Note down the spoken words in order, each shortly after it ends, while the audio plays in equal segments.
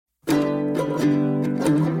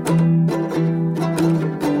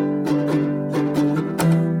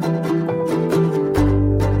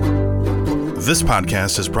This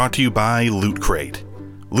podcast is brought to you by Loot Crate.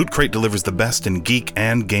 Loot Crate delivers the best in geek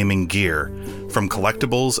and gaming gear, from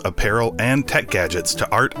collectibles, apparel, and tech gadgets to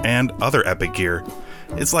art and other epic gear.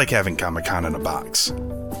 It's like having Comic-Con in a box.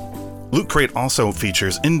 Loot Crate also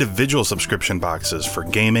features individual subscription boxes for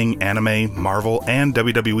gaming, anime, Marvel, and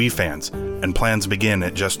WWE fans, and plans begin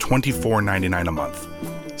at just $24.99 a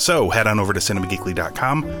month. So head on over to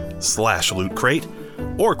cinemageekly.com/Loot Crate,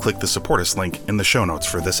 or click the support us link in the show notes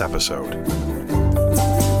for this episode.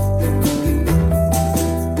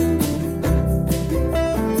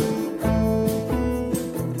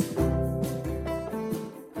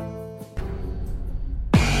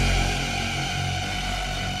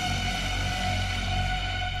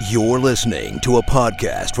 You're listening to a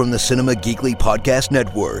podcast from the Cinema Geekly Podcast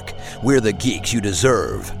Network. We're the geeks you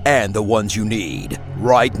deserve and the ones you need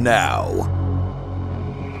right now.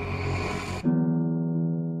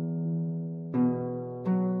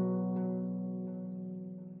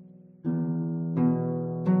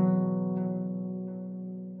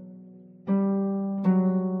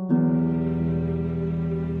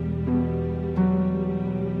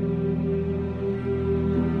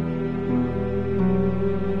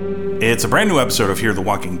 It's a brand new episode of Here the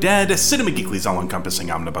Walking Dead, Cinema Geekly's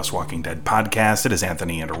all-encompassing omnibus Walking Dead podcast. It is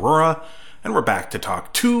Anthony and Aurora, and we're back to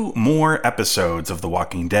talk 2 more episodes of The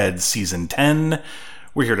Walking Dead Season 10.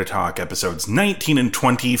 We're here to talk episodes 19 and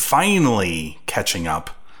 20, finally catching up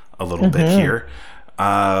a little bit here.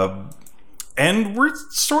 And we're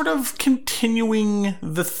sort of continuing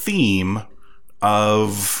the theme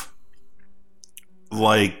of,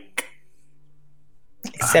 like,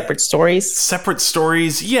 separate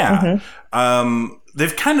stories. Yeah.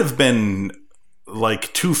 They've kind of been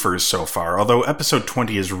like twofers so far, although episode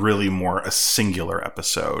 20 is really more a singular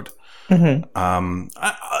episode. I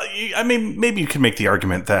mean, maybe you could make the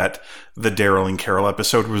argument that the Daryl and Carol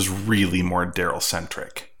episode was really more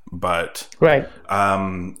Daryl-centric. But right.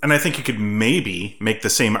 And I think you could maybe make the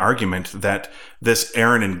same argument that this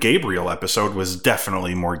Aaron and Gabriel episode was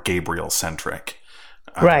definitely more Gabriel-centric.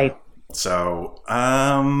 Right. So,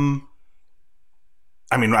 I mean,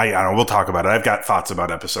 I don't know, we'll talk about it. I've got thoughts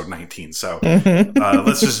about episode 19, so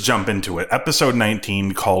let's just jump into it. Episode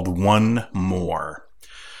 19, called One More.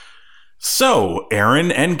 So,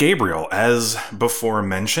 Aaron and Gabriel, as before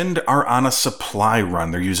mentioned, are on a supply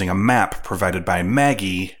run. They're using a map provided by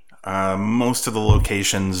Maggie. Most of the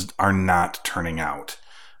locations are not turning out.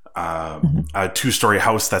 A 2-story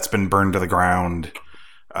house that's been burned to the ground.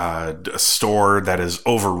 A store that is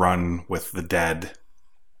overrun with the dead,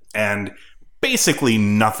 and basically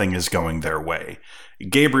nothing is going their way.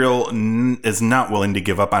 Gabriel is not willing to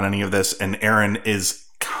give up on any of this, and Aaron is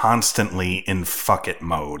constantly in fuck it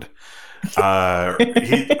mode. I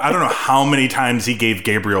don't know how many times he gave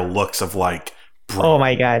Gabriel looks of like, bro, oh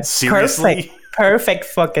my god, seriously? Perfect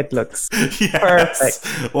fuck it looks. Yes.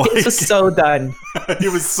 Perfect. Like, it was so done. It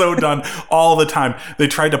was so done all the time. They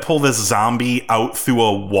tried to pull this zombie out through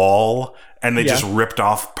a wall, and they just ripped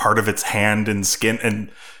off part of its hand and skin. And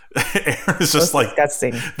Aaron's just like,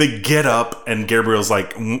 disgusting. They get up, and Gabriel's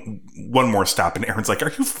like, one more stop. And Aaron's like,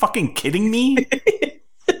 are you fucking kidding me?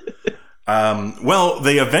 Well,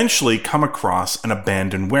 they eventually come across an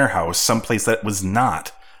abandoned warehouse, someplace that was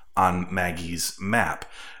not on Maggie's map.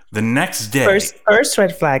 The next day... First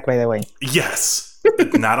red flag, by the way. Yes.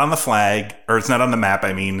 It's not on the flag, or it's not on the map.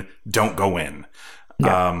 I mean, don't go in.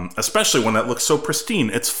 Yeah. Especially when it looks so pristine.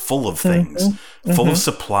 It's full of things. Full of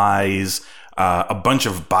supplies. A bunch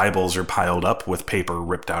of Bibles are piled up with paper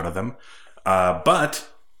ripped out of them. But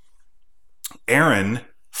Aaron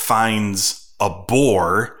finds a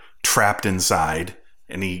boar trapped inside,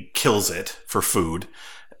 and he kills it for food.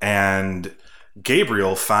 And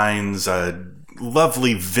Gabriel finds a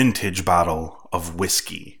lovely vintage bottle of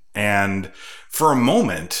whiskey. And for a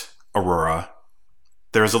moment, Aurora,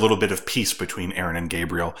 there's a little bit of peace between Aaron and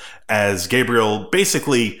Gabriel, as Gabriel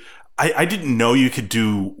basically, I didn't know you could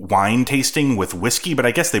do wine tasting with whiskey, but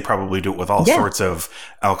I guess they probably do it with all sorts of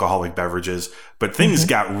alcoholic beverages. But things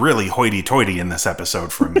got really hoity-toity in this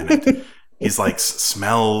episode for a minute. He's like,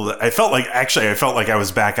 smell. I felt like I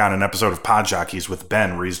was back on an episode of Pod Jockeys with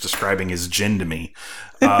Ben, where he's describing his gin to me.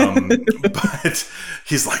 But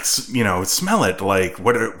he's like, you know, smell it. Like,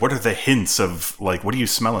 what are the hints of, like, what do you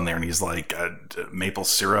smell in there? And he's like, maple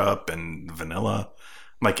syrup and vanilla.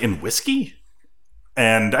 I'm like, in whiskey?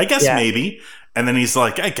 And I guess maybe. And then he's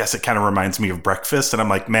like, I guess it kind of reminds me of breakfast. And I'm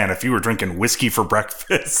like, man, if you were drinking whiskey for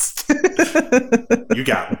breakfast, you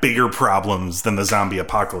got bigger problems than the zombie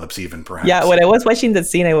apocalypse even, perhaps. Yeah, when I was watching the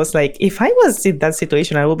scene, I was like, if I was in that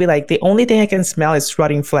situation, I would be like, the only thing I can smell is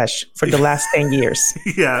rotting flesh for the last 10 years.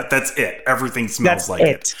 Yeah, that's it. Everything smells That's like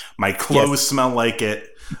it. My clothes smell like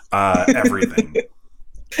it. Everything.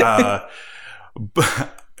 But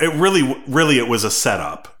it really, it was a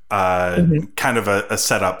setup. Kind of a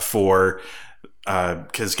setup for...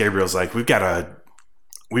 because Gabriel's like, we've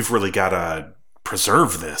really got to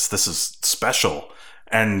preserve this. This is special.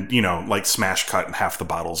 And, like smash cut and half the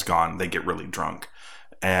bottle's gone. They get really drunk.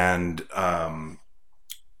 And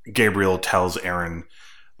Gabriel tells Aaron,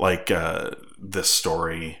 like, this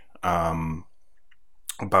story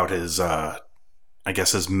about his, I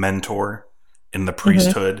guess, his mentor in the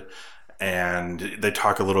priesthood. And they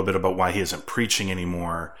talk a little bit about why he isn't preaching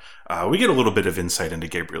anymore. We get a little bit of insight into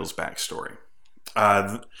Gabriel's backstory.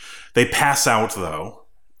 They pass out, though,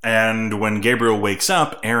 and when Gabriel wakes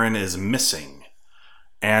up, Aaron is missing.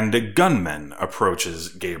 And a gunman approaches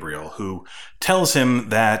Gabriel, who tells him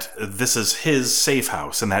that this is his safe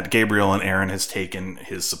house and that Gabriel and Aaron has taken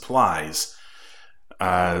his supplies.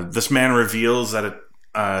 This man reveals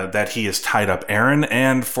that he has tied up Aaron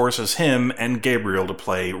and forces him and Gabriel to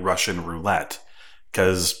play Russian roulette,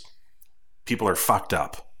 because people are fucked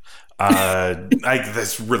up.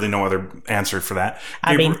 There's really no other answer for that.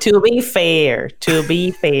 I mean, to be fair,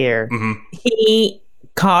 he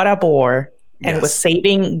caught a boar and was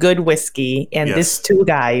saving good whiskey, and these two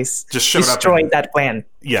guys just showed destroyed that plan.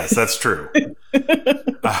 Yes, that's true.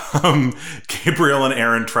 Gabriel and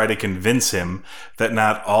Aaron try to convince him that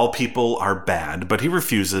not all people are bad, but he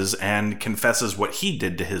refuses and confesses what he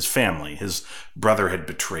did to his family. His brother had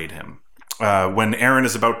betrayed him. When Aaron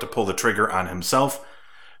is about to pull the trigger on himself,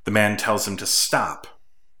 the man tells him to stop.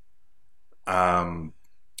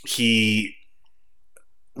 He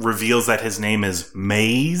reveals that his name is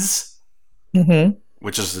Mays,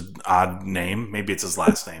 which is an odd name. Maybe it's his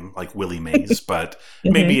last name, like Willie Mays, but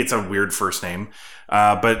maybe it's a weird first name.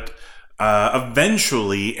 But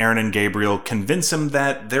eventually, Aaron and Gabriel convince him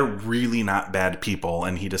that they're really not bad people,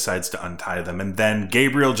 and he decides to untie them. And then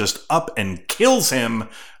Gabriel just up and kills him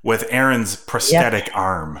with Aaron's prosthetic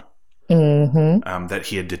arm. That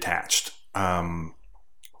he had detached. And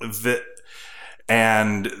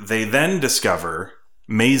they then discover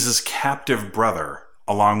Maze's captive brother,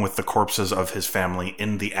 along with the corpses of his family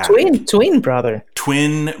in the attic. Twin brother.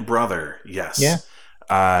 Twin brother, yes. Yeah.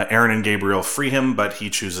 Aaron and Gabriel free him, but he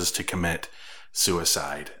chooses to commit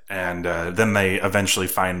suicide. And then they eventually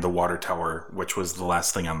find the water tower, which was the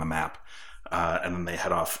last thing on the map. And then they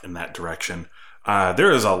head off in that direction.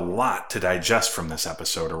 There is a lot to digest from this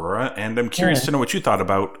episode, Aurora, and I'm curious to know what you thought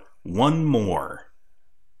about one more.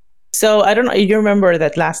 So, I don't know, you remember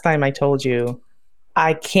that last time I told you,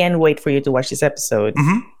 I can't wait for you to watch this episode,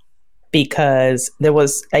 because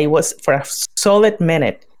I was, for a solid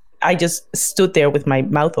minute, I just stood there with my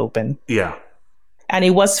mouth open. Yeah. And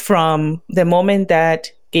it was from the moment that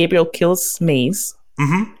Gabriel kills Maze,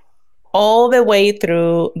 all the way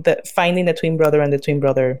through finding the twin brother and the twin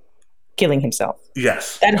brother killing himself.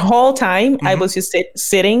 Yes. That whole time, I was just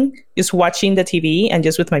sitting, just watching the TV and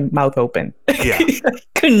just with my mouth open. Yeah. I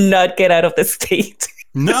could not get out of the state.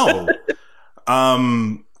 No.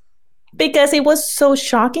 Because it was so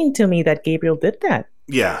shocking to me that Gabriel did that.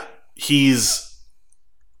 Yeah. He's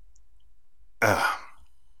not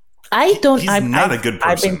a good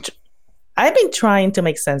person. I've been trying to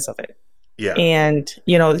make sense of it. Yeah. And,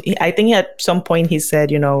 I think at some point he said,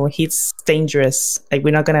 he's dangerous. Like,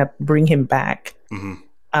 we're not going to bring him back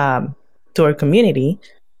to our community.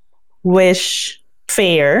 Wish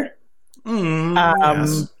fair.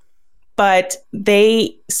 Yes. But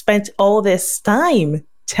they spent all this time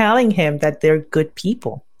telling him that they're good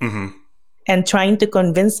people. And trying to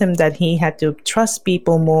convince him that he had to trust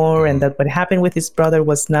people more, and that what happened with his brother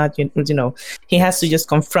was not, he has to just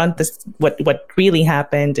confront what really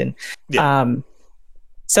happened. And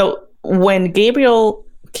so when Gabriel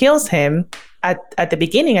kills him at the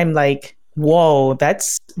beginning, I'm like, whoa,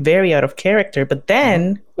 that's very out of character. But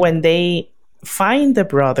then when they find the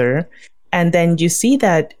brother, and then you see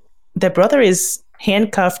that the brother is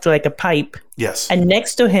handcuffed to like a pipe. Yes. And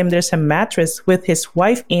next to him, there's a mattress with his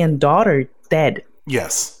wife and daughter dead.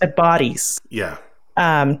 Yes. The bodies. Yeah.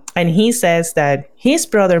 And he says that his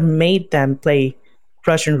brother made them play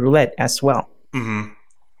Russian roulette as well. And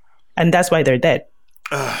that's why they're dead.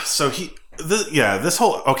 This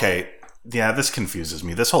confuses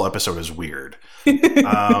me. This whole episode is weird.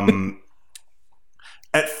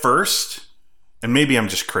 At first, and maybe I'm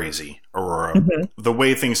just crazy, Aurora, the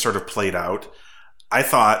way things sort of played out, I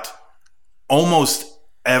thought almost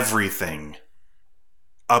everything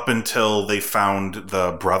up until they found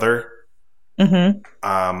the brother.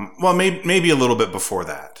 Well, maybe a little bit before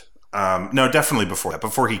that. No, definitely before that,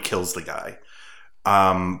 before he kills the guy.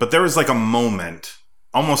 But there was like a moment,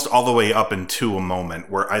 almost all the way up into a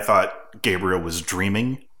moment, where I thought Gabriel was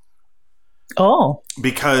dreaming. Oh.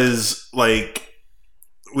 Because, like,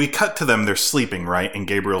 we cut to them, they're sleeping, right? And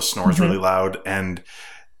Gabriel snores really loud, and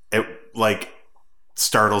it, like,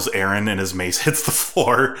 startles Aaron, and his mace hits the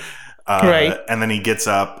floor. Right. And then he gets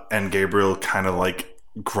up, and Gabriel kind of, like,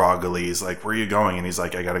 groggily is like, where are you going? And he's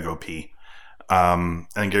like, I gotta go pee. And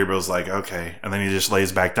Gabriel's like, okay. And then he just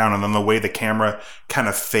lays back down. And then the way the camera kind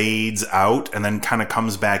of fades out and then kind of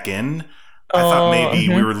comes back in, I thought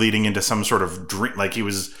maybe we were leading into some sort of dream, like he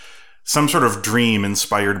was some sort of dream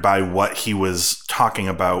inspired by what he was talking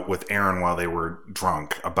about with Aaron while they were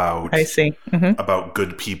drunk about, I see. About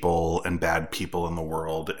good people and bad people in the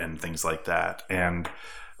world and things like that. And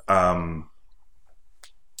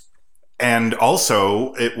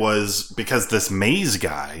also it was because this Maze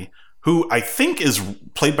guy, who I think is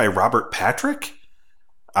played by Robert Patrick,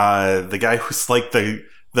 the guy who's like the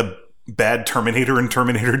bad Terminator in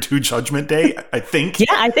Terminator 2 Judgment Day, I think. Yeah,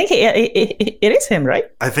 I think it is him, right?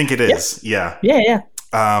 I think it is. Yeah. Yeah.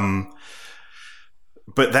 But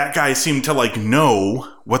that guy seemed to like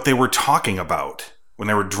know what they were talking about when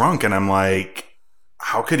they were drunk, and I'm like,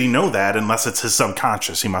 how could he know that unless it's his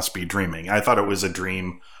subconscious? He must be dreaming. I thought it was a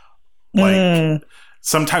dream. Like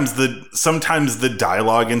sometimes the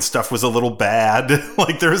dialogue and stuff was a little bad.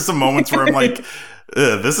 Like there's some moments where I'm like,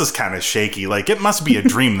 this is kind of shaky. Like it must be a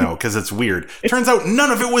dream though, because it's weird. Turns out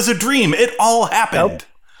none of it was a dream. It all happened.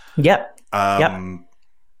 Yep.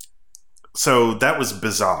 So that was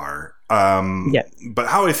bizarre. But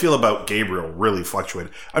how I feel about Gabriel really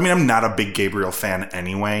fluctuated. I mean, I'm not a big Gabriel fan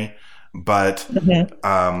anyway, but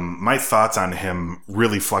my thoughts on him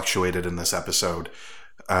really fluctuated in this episode.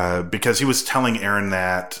 Because he was telling Aaron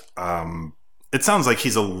that it sounds like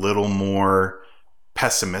he's a little more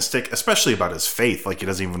pessimistic, especially about his faith. Like he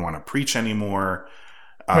doesn't even want to preach anymore.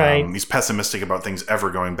 Right. He's pessimistic about things ever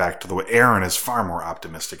going back to the way. Aaron is far more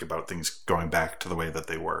optimistic about things going back to the way that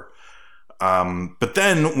they were. But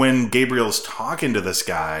then when Gabriel's talking to this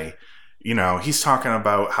guy, you know, he's talking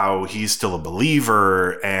about how he's still a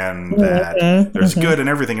believer and that there's good and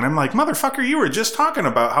everything. And I'm like, motherfucker, you were just talking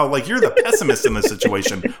about how, like, you're the pessimist in this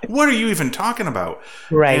situation. What are you even talking about?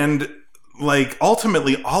 Right. And, like,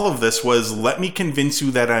 ultimately, all of this was, let me convince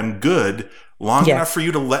you that I'm good long enough for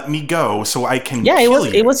you to let me go so I can kill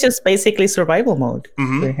you. It was just basically survival mode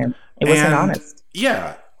for him. It wasn't honest.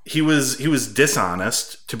 Yeah. He was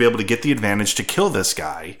dishonest to be able to get the advantage to kill this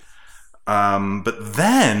guy. But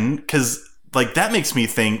then, because like that makes me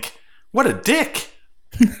think, what a dick!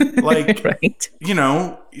 Like, right. You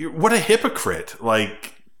know, what a hypocrite!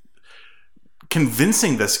 Like,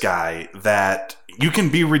 convincing this guy that you can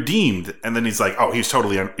be redeemed, and then he's like, "Oh, he's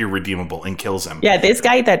totally irredeemable," and kills him. Yeah, this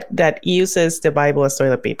guy that uses the Bible as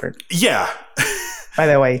toilet paper. Yeah. By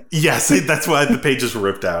the way. Yes, that's why the pages were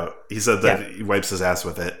ripped out. He said that he wipes his ass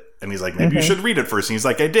with it. And he's like, maybe you should read it first. And he's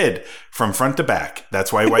like, I did, from front to back.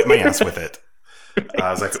 That's why I wiped my ass with it.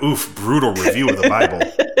 I was like, oof, brutal review of the Bible.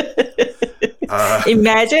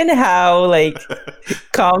 Imagine how, like,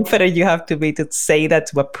 confident you have to be to say that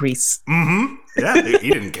to a priest. Yeah,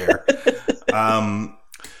 he didn't care.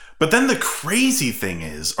 But then the crazy thing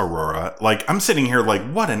is, Aurora, like, I'm sitting here like,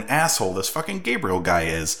 what an asshole this fucking Gabriel guy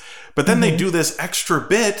is. But then they do this extra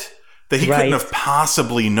bit that he couldn't have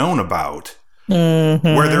possibly known about. Where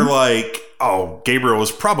they're like, oh, Gabriel was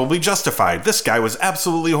probably justified. This guy was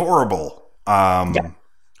absolutely horrible. And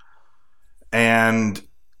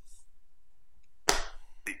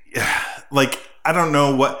like, I don't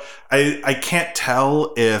know what I can't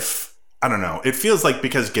tell if, I don't know. It feels like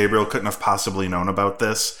because Gabriel couldn't have possibly known about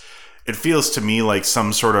this, it feels to me like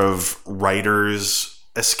some sort of writer's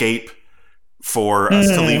escape for us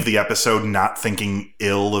to leave the episode not thinking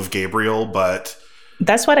ill of Gabriel, but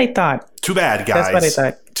that's what I thought. Too bad, guys. That's what I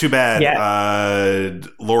thought. Too bad. Yeah.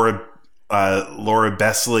 Laura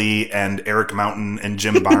Besley and Eric Mountain and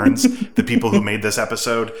Jim Barnes, the people who made this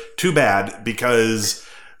episode. Too bad, because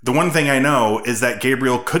the one thing I know is that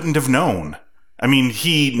Gabriel couldn't have known. I mean,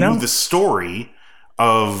 he knew the story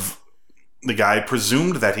of the guy,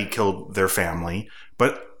 presumed that he killed their family,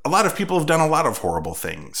 but a lot of people have done a lot of horrible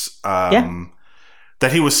things.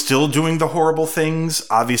 That he was still doing the horrible things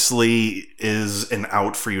obviously is an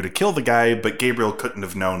out for you to kill the guy, but Gabriel couldn't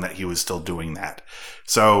have known that he was still doing that.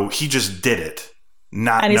 So he just did it,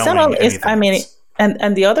 not knowing anything else.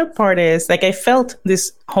 And the other part is, like, I felt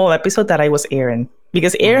this whole episode that I was Aaron,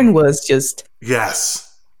 because Aaron was just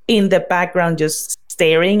in the background, just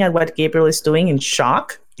staring at what Gabriel is doing in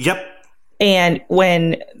shock. Yep. And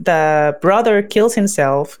when the brother kills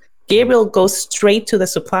himself, Gabriel goes straight to the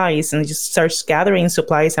supplies and just starts gathering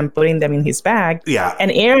supplies and putting them in his bag. Yeah.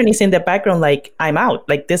 And Aaron is in the background like, I'm out.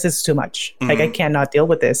 Like, this is too much. Like, I cannot deal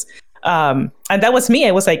with this. And that was me.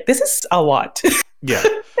 I was like, this is a lot. Yeah.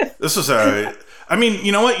 This was I mean,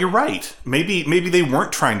 you know what? You're right. Maybe they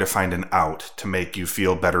weren't trying to find an out to make you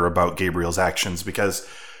feel better about Gabriel's actions, because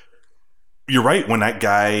you're right. When that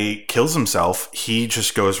guy kills himself, he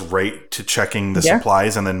just goes right to checking the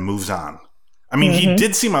supplies and then moves on. I mean, he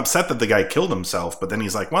did seem upset that the guy killed himself, but then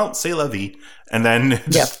he's like, well, c'est la vie. And then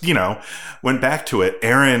just, went back to it.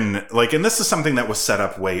 Aaron, like, and this is something that was set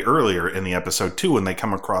up way earlier in the episode too, when they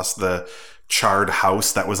come across the charred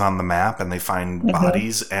house that was on the map and they find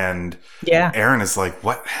bodies, and Aaron is like,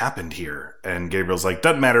 what happened here? And Gabriel's like,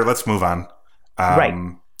 doesn't matter, let's move on.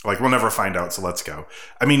 Like, we'll never find out, so let's go.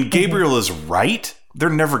 I mean, Gabriel is right. They're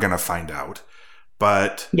never going to find out.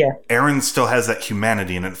 But Aaron still has that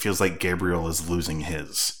humanity, and it feels like Gabriel is losing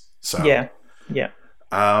his. So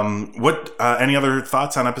what any other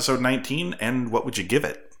thoughts on episode 19, and what would you give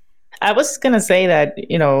it? I was going to say that,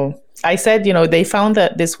 I said, they found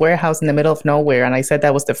this warehouse in the middle of nowhere. And I said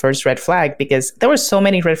that was the first red flag, because there were so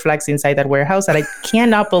many red flags inside that warehouse that I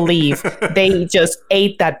cannot believe they just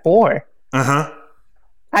ate that boar.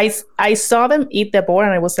 I saw them eat the boar,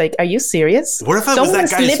 and I was like, are you serious? What if that was that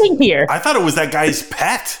guy's living here? I thought it was that guy's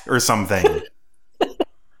pet or something.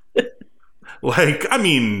 Like, I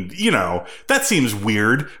mean, that seems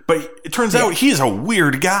weird, but it turns out he's a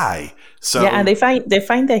weird guy. So and they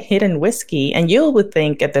find the hidden whiskey, and you would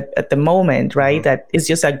think at the moment, right, that it's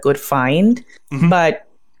just a good find, but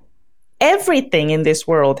everything in this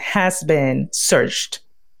world has been searched.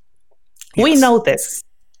 We know this,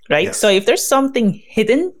 right? So if there's something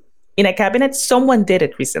hidden in a cabinet, someone did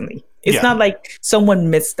it recently. It's not like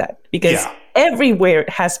someone missed that, because everywhere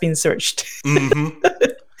it has been searched.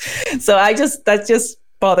 So that just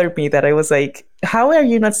bothered me, that I was like, how are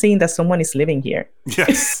you not seeing that someone is living here?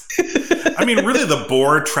 Yes. I mean, really, the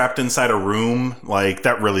boar trapped inside a room, like,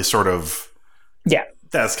 that really sort of... Yeah.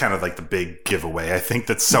 That's kind of like the big giveaway, I think,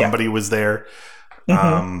 that somebody was there.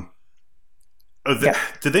 Did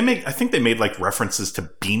they make... I think they made, like, references to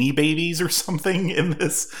Beanie Babies or something in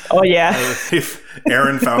this. Oh, yeah. If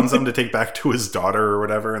Aaron found some to take back to his daughter or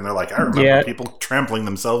whatever, and they're like, I remember people trampling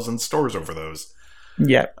themselves in stores over those.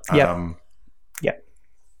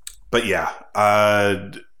 But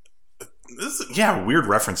weird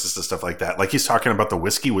references to stuff like that. Like, he's talking about the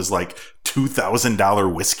whiskey was like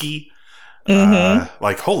 $2,000 whiskey.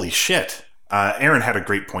 Like, holy shit. Aaron had a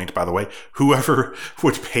great point, by the way. Whoever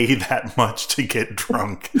would pay that much to get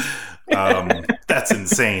drunk, that's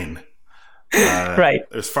insane. Right.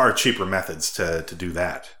 There's far cheaper methods to do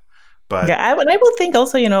that. But I would think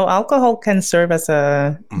also, alcohol can serve as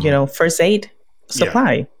a, first aid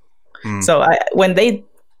supply. So when they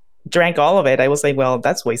drank all of it, I was like, well,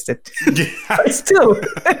 that's wasted. But still.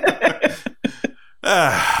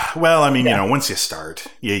 Well, I mean, once you start,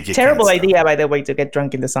 you terrible idea, by the way, to get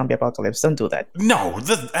drunk in the zombie apocalypse. Don't do that. No,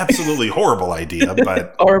 that's absolutely horrible idea.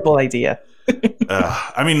 But horrible idea.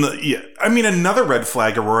 I mean, another red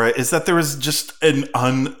flag, Aurora, is that there was just an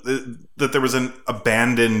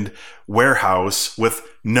abandoned warehouse with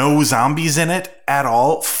no zombies in it at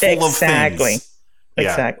all, full of things.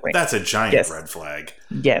 Exactly. That's a giant red flag.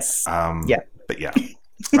 Yes. But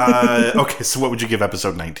okay, so what would you give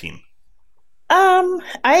episode 19? I'm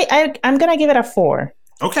gonna give it a 4.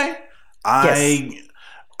 Okay. I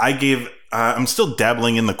gave I'm still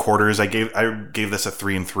dabbling in the quarters. I gave this a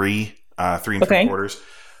 3 and 3. 3 and 3 quarters.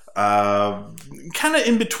 Kind of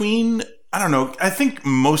in between. I don't know. I think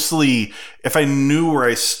mostly if I knew where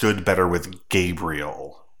I stood better with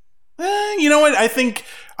Gabriel. You know what?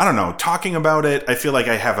 I don't know. Talking about it, I feel like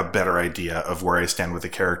I have a better idea of where I stand with the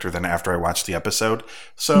character than after I watched the episode.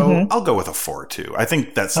 So I'll go with a 4 too. I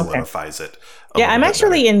think that solidifies it. I'm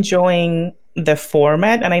actually enjoying the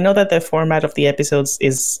format, and I know that the format of the episodes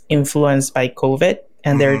is influenced by COVID,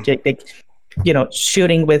 and they're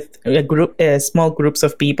shooting with small groups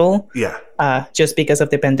of people. Just because of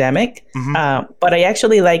the pandemic. But I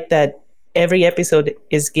actually like that every episode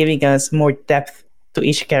is giving us more depth to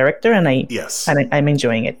each character, and I'm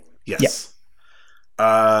enjoying it. Yes.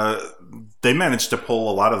 They managed to pull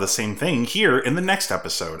a lot of the same thing here in the next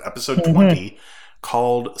episode 20,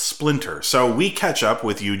 called Splinter. So we catch up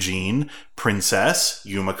with Eugene, Princess,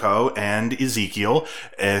 Yumiko, and Ezekiel.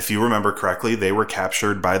 If you remember correctly, they were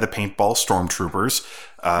captured by the paintball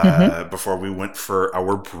stormtroopers before we went for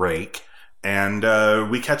our break. And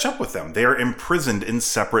we catch up with them. They are imprisoned in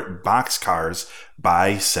separate boxcars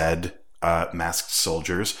by said masked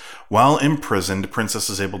soldiers. While imprisoned, Princess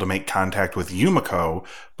is able to make contact with Yumiko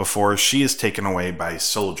before she is taken away by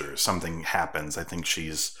soldiers. Something happens. I think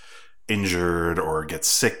she's injured or gets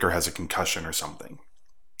sick or has a concussion or something.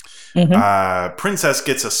 Princess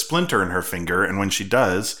gets a splinter in her finger, and when she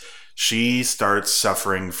does, she starts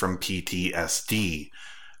suffering from PTSD.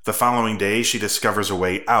 The following day, she discovers a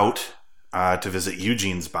way out to visit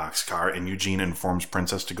Eugene's boxcar, and Eugene informs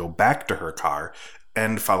Princess to go back to her car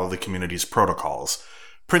and follow the community's protocols.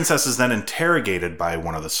 Princess is then interrogated by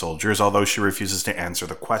one of the soldiers, although she refuses to answer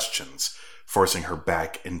the questions, forcing her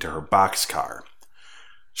back into her boxcar.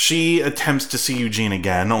 She attempts to see Eugene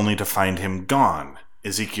again, only to find him gone.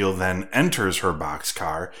 Ezekiel then enters her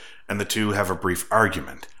boxcar, and the two have a brief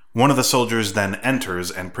argument. One of the soldiers then enters,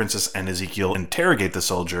 and Princess and Ezekiel interrogate the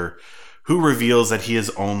soldier, who reveals that he is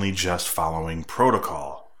only just following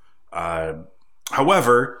protocol.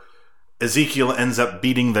 However, Ezekiel ends up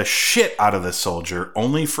beating the shit out of the soldier,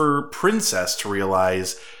 only for Princess to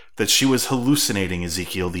realize that she was hallucinating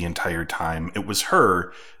Ezekiel the entire time. It was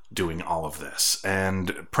her doing all of this.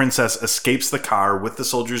 And Princess escapes the car with the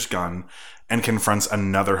soldier's gun and confronts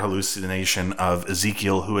another hallucination of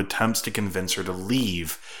Ezekiel, who attempts to convince her to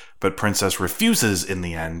leave, but Princess refuses in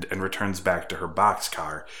the end and returns back to her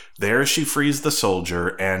boxcar. There she frees the soldier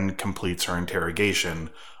and completes her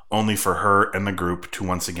interrogation, only for her and the group to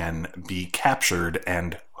once again be captured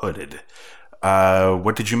and hooded.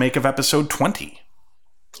 What did you make of episode 20?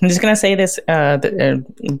 I'm just going to say this.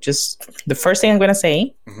 Just the first thing I'm going to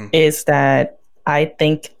say is that I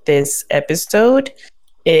think this episode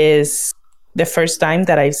is the first time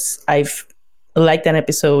that I've liked an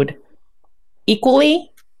episode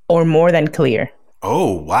equally or more than Clear.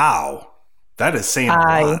 Oh, wow. That is saying a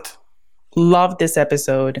lot. Love this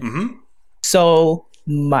episode so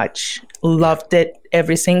much. Loved it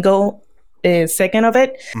every single second of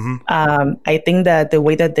it. I think that the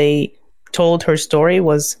way that they told her story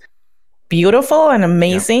was beautiful and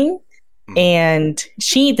amazing, and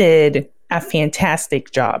she did a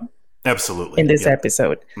fantastic job. Absolutely. In this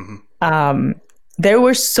episode. There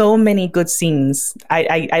were so many good scenes.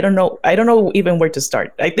 I don't know even where to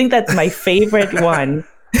start. I think that my favorite one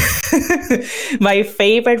my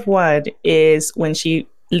favorite one is when she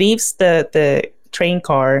leaves the train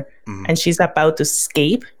car and she's about to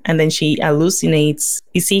escape, and then she hallucinates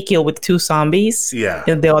Ezekiel with two zombies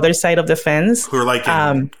on the other side of the fence, who are like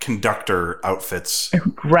in conductor outfits,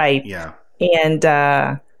 right? And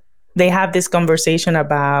they have this conversation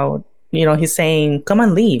about, he's saying, come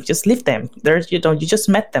on, just leave them. There's, you just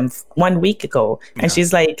met them 1 week ago. And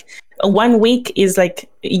she's like, 1 week is like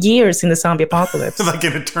years in the zombie apocalypse. Like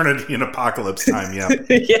an eternity in apocalypse time,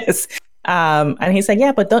 Yes. And he's like,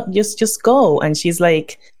 yeah, but don't just go. And she's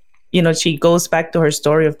like, she goes back to her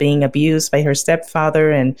story of being abused by her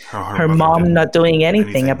stepfather and her mom not doing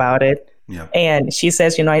anything about it. And she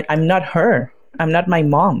says, I'm not her. I'm not my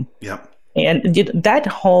mom. And that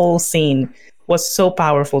whole scene was so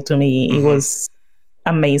powerful to me. It was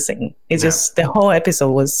amazing. It's just, the whole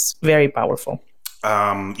episode was very powerful.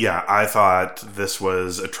 I thought this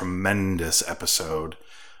was a tremendous episode.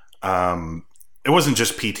 It wasn't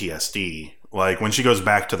just PTSD. Like, when she goes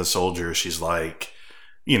back to the soldier, she's like,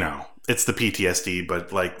 it's the PTSD,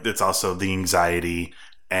 but like, it's also the anxiety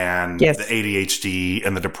and the ADHD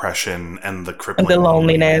and the depression and the crippling and the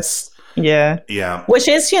loneliness. Yeah. Which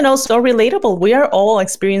is, so relatable. We are all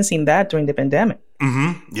experiencing that during the pandemic.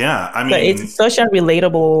 Yeah. I mean, but it's such a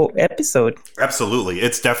relatable episode. Absolutely.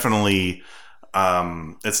 It's definitely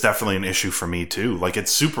an issue for me too. Like,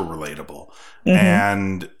 it's super relatable.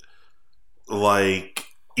 And like,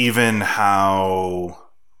 even how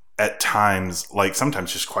at times, like,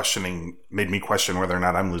 sometimes just made me question whether or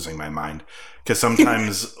not I'm losing my mind. Because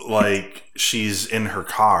sometimes like, she's in her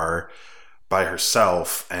car by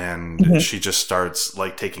herself and she just starts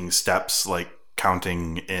like taking steps, like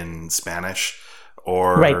counting in Spanish,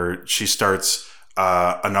 or she starts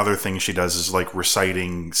another thing she does is like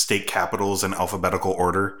reciting state capitals in alphabetical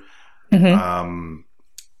order.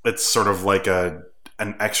 It's sort of like an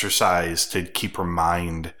exercise to keep her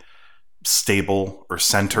mind stable or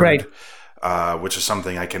centered, which is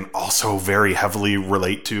something I can also very heavily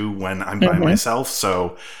relate to when I'm by myself.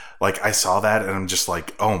 So like, I saw that and I'm just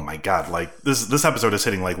like, oh my God, like this episode is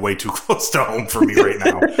hitting like way too close to home for me right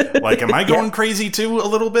now. Like, am I going crazy too a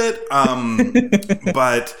little bit?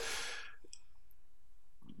 But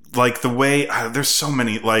like the way there's so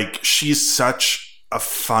many, like she's such a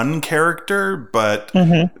fun character, but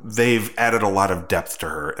they've added a lot of depth to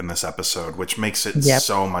her in this episode, which makes it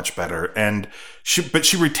so much better. And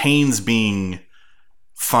she retains being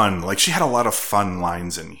fun. Like she had a lot of fun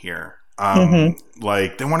lines in here.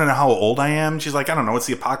 Like they want to know how old I am. She's like, I don't know. It's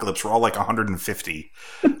the apocalypse. We're all like 150.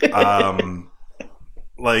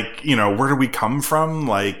 Like, you know, where do we come from?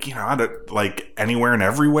 Like, you know, like anywhere and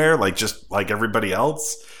everywhere, like just like everybody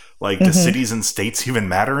else. Like, do cities and states even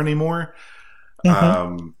matter anymore?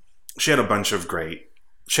 She had a bunch of great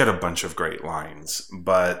lines,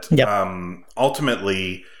 but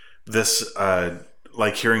ultimately this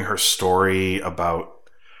like hearing her story about,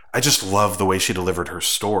 I just love the way she delivered her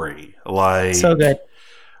story. Like so good.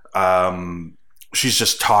 She's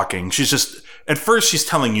just talking. At first she's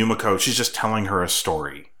telling Yumiko, she's just telling her a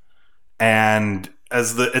story. And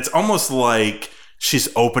it's almost like she's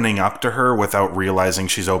opening up to her without realizing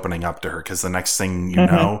she's opening up to her. 'Cause the next thing you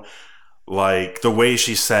know, like the way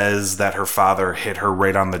she says that her father hit her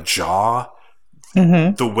right on the jaw,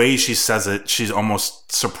 the way she says it, she's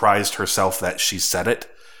almost surprised herself that she said it.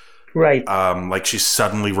 Right. Like she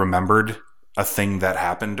suddenly remembered a thing that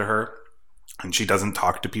happened to her and she doesn't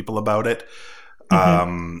talk to people about it.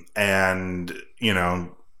 And, you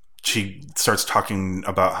know, she starts talking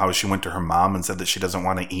about how she went to her mom and said that she doesn't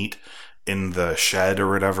want to eat in the shed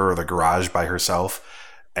or whatever, or the garage by herself.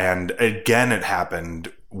 And again, it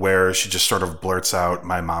happened where she just sort of blurts out,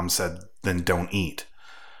 my mom said, then don't eat.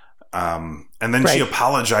 And then she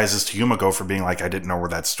apologizes to Yumiko for being like, I didn't know where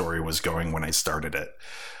that story was going when I started it.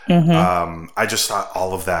 I just thought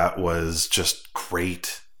all of that was just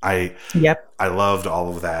great. I loved all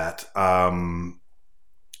of that. I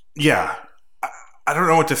don't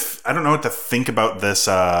know what to think about this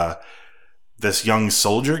this young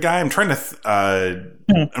soldier guy. I'm trying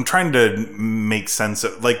to make sense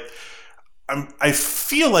of, like, I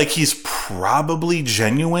feel like he's probably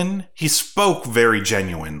genuine. He spoke very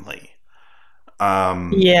genuinely.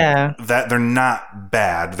 That they're not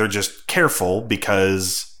bad. They're just careful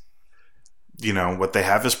because, you know, what they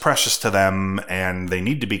have is precious to them and they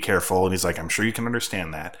need to be careful. And he's like, I'm sure you can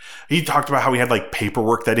understand that. He talked about how he had like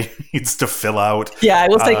paperwork that he needs to fill out. Yeah, I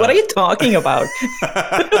was like, what are you talking about?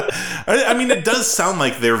 I mean, it does sound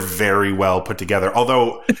like they're very well put together.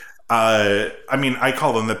 Although, I mean, I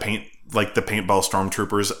call them the paintball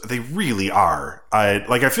stormtroopers. They really are.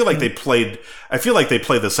 I feel like they play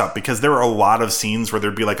this up because there are a lot of scenes where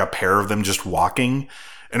there'd be like a pair of them just walking.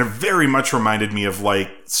 And it very much reminded me of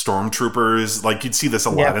like stormtroopers. Like you'd see this a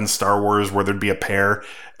lot in Star Wars where there'd be a pair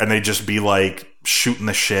and they'd just be like shooting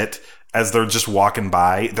the shit as they're just walking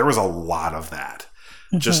by. There was a lot of that.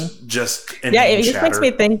 Just it just makes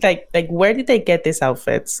me think like where did they get these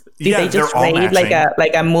outfits? Did they just raid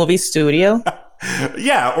like a movie studio?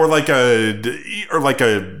 Yeah, or like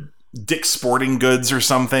a Dick's Sporting Goods or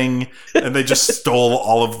something, and they just stole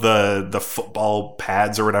all of the football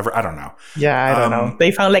pads or whatever. I don't know. Yeah, I don't know.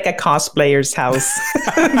 They found like a cosplayer's house.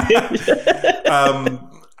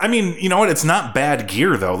 I mean, you know what? It's not bad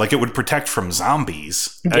gear though. Like it would protect from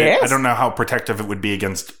zombies. Yes. I don't know how protective it would be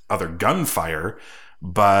against other gunfire,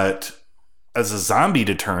 but as a zombie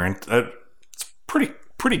deterrent, it's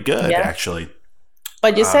pretty good actually.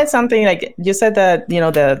 But you said something like, you said that, you know,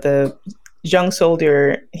 the young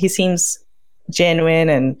soldier, he seems genuine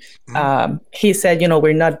and he said, you know,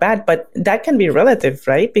 we're not bad, but that can be relative,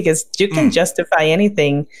 right? Because you can justify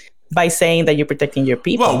anything by saying that you're protecting your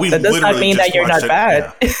people. Well, that does not mean that you're not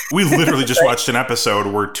bad. Yeah. We literally just watched an episode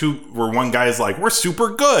where one guy's like, we're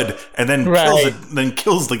super good, and then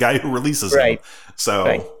kills the guy who releases him.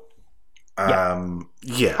 So, I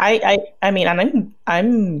mean,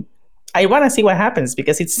 and I want to see what happens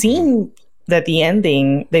because it seemed that the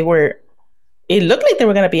ending, it looked like they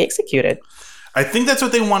were going to be executed. I think that's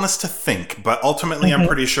what they want us to think, but ultimately I'm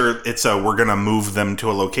pretty sure it's we're going to move them to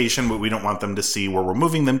a location, but we don't want them to see where we're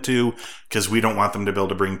moving them to because we don't want them to be able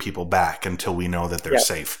to bring people back until we know that they're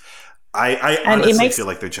safe. I honestly feel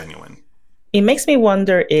like they're genuine. It makes me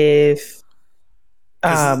wonder if...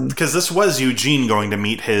 Because this was Eugene going to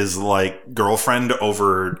meet his like girlfriend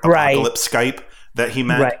over Apocalypse Skype that he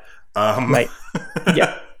met.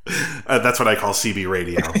 Yeah. That's what I call CB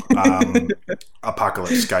radio.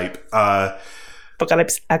 Apocalypse Skype.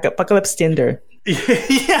 Apocalypse Tinder.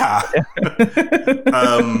 Yeah.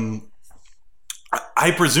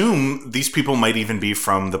 I presume these people might even be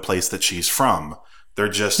from the place that she's from. They're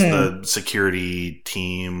just the security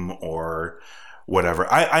team or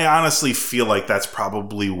whatever. I honestly feel like that's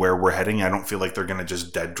probably where we're heading. I don't feel like they're going to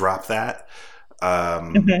just dead drop that.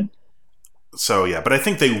 So, yeah, but I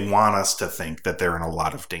think they want us to think that they're in a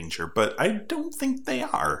lot of danger, but I don't think they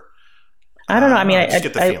are. I don't know. I mean,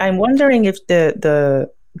 I'm wondering if the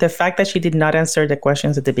fact that she did not answer the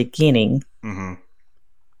questions at the beginning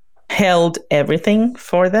held everything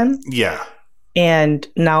for them. Yeah. And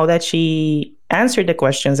now that she answered the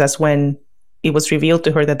questions, that's when it was revealed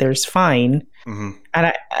to her that there's fine. And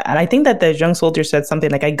I think that the young soldier said something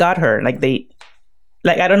like, I got her. Like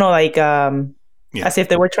I don't know, like as if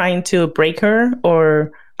they were trying to break her,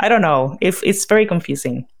 or I don't know. If it's very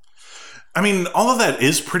confusing. I mean, all of that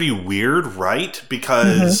is pretty weird, right?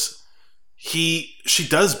 Because she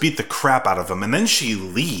does beat the crap out of him, and then she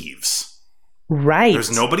leaves. Right.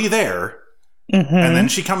 There's nobody there. And then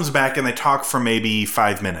she comes back and they talk for maybe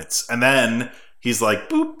 5 minutes. And then he's like,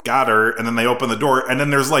 boop, got her. And then they open the door. And then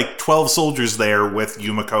there's like 12 soldiers there with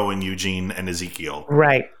Yumiko and Eugene and Ezekiel.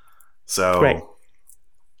 Right. So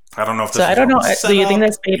I don't know if this I don't know. Do you think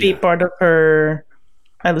that's maybe part of her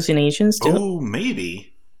hallucinations too? Oh,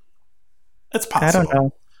 maybe. It's possible. I don't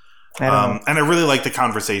know. And I really like the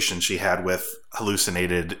conversation she had with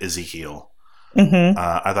hallucinated Ezekiel.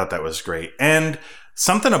 I thought that was great. And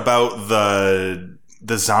something about the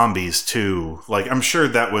zombies too. Like, I'm sure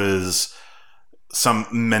that was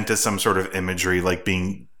meant as some sort of imagery, like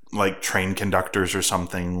being like train conductors or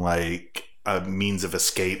something, like a means of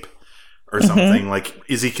escape or something. Like,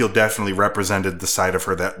 Ezekiel definitely represented the side of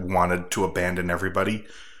her that wanted to abandon everybody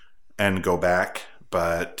and go back,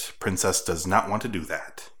 but Princess does not want to do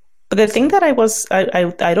that. The thing that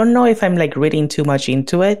I don't know if I'm like reading too much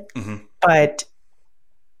into it, but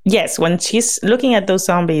yes, when she's looking at those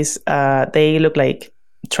zombies, they look like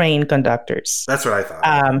train conductors. That's what I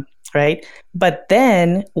thought. Right? But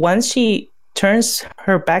then once she turns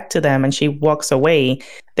her back to them and she walks away,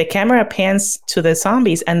 the camera pans to the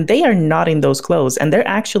zombies and they are not in those clothes. And they're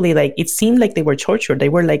actually like, it seemed like they were tortured. They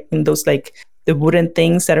were like in those like the wooden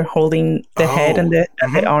things that are holding the head and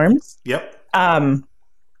the arms. Yep. And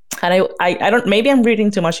I don't, maybe I'm reading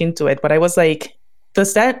too much into it, but I was like,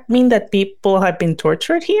 does that mean that people have been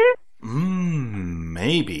tortured here?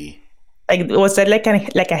 Maybe. Like, was that like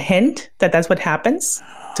a hint that that's what happens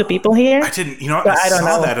to people here? I didn't, I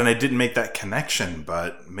saw that and I didn't make that connection,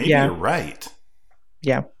 but maybe you're right.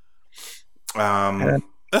 Yeah.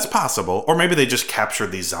 That's possible. Or maybe they just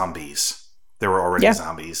captured these zombies. They were already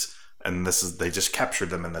zombies, and they just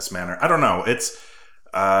captured them in this manner. I don't know. It's,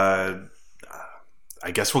 I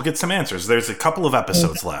guess we'll get some answers. There's a couple of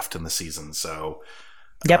episodes left in the season, so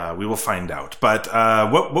we will find out. But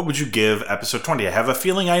what would you give episode 20? I have a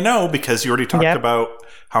feeling I know because you already talked about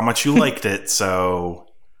how much you liked it. So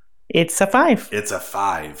it's a 5. It's a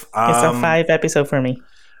 5. It's a 5 episode for me.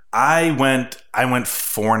 I went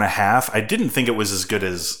 4.5. I didn't think it was as good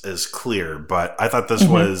as Clear, but I thought this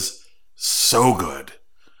was so good.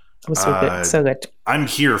 It was so good. So good. I'm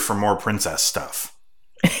here for more Princess stuff.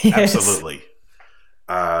 Yes. Absolutely.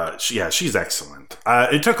 She's excellent.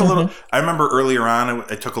 It took a little. I remember earlier on,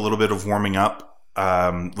 it took a little bit of warming up.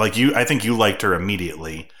 Like you, I think you liked her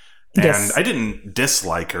immediately, and I didn't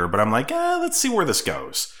dislike her, but I'm like, let's see where this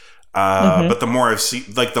goes. But the more I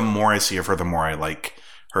see of her, the more I like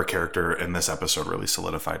her character. And this episode really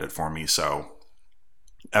solidified it for me. So,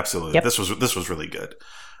 absolutely, this was really good.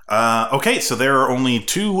 Okay, so there are only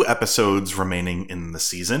 2 episodes remaining in the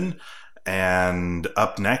season. And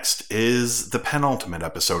up next is the penultimate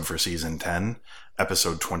episode for season 10,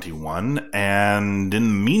 episode 21. And in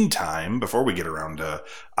the meantime, before we get around to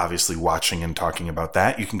obviously watching and talking about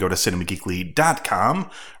that, you can go to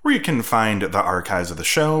cinemageekly.com where you can find the archives of the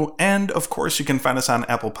show. And of course, you can find us on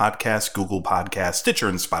Apple Podcasts, Google Podcasts, Stitcher,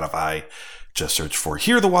 and Spotify. Just search for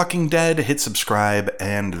Hear the Walking Dead, hit subscribe,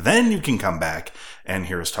 and then you can come back and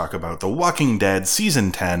hear us talk about The Walking Dead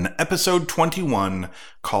Season 10, Episode 21,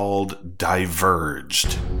 called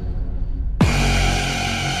Diverged.